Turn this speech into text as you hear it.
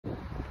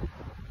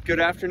Good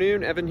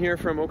afternoon, Evan here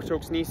from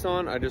Okotoks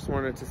Nissan. I just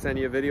wanted to send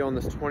you a video on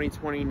this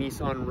 2020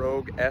 Nissan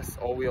Rogue S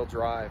all-wheel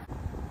drive.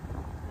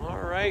 All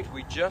right,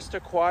 we just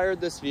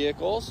acquired this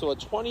vehicle. So a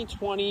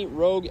 2020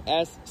 Rogue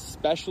S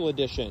Special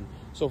Edition.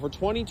 So for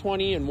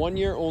 2020 and 1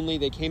 year only,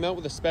 they came out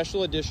with a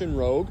Special Edition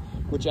Rogue,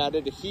 which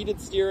added a heated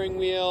steering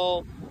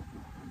wheel,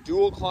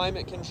 dual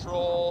climate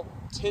control,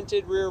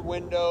 tinted rear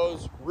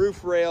windows,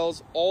 roof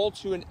rails, all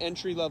to an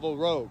entry-level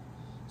Rogue.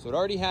 So it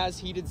already has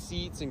heated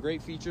seats and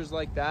great features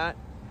like that.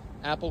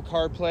 Apple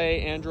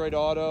CarPlay, Android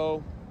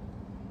Auto.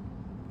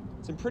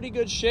 It's in pretty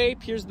good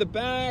shape. Here's the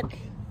back.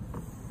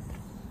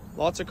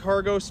 Lots of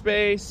cargo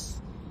space.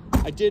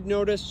 I did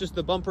notice just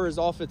the bumper is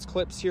off its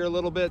clips here a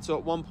little bit. So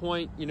at one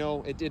point, you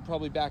know, it did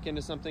probably back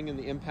into something and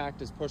the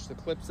impact has pushed the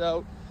clips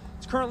out.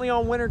 It's currently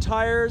on winter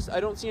tires. I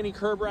don't see any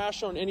curb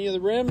rash on any of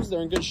the rims.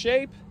 They're in good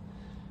shape.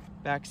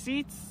 Back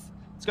seats.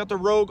 It's got the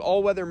Rogue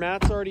all-weather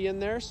mats already in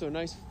there. So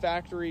nice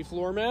factory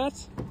floor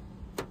mats.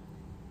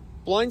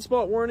 Blind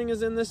spot warning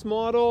is in this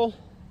model.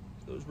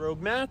 Those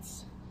Rogue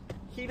mats.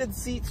 Heated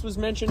seats was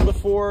mentioned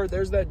before.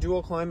 There's that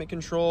dual climate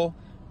control.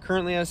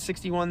 Currently has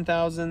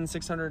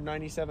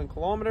 61,697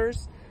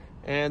 kilometers.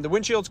 And the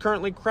windshield's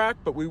currently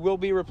cracked, but we will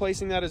be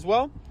replacing that as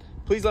well.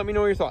 Please let me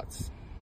know your thoughts.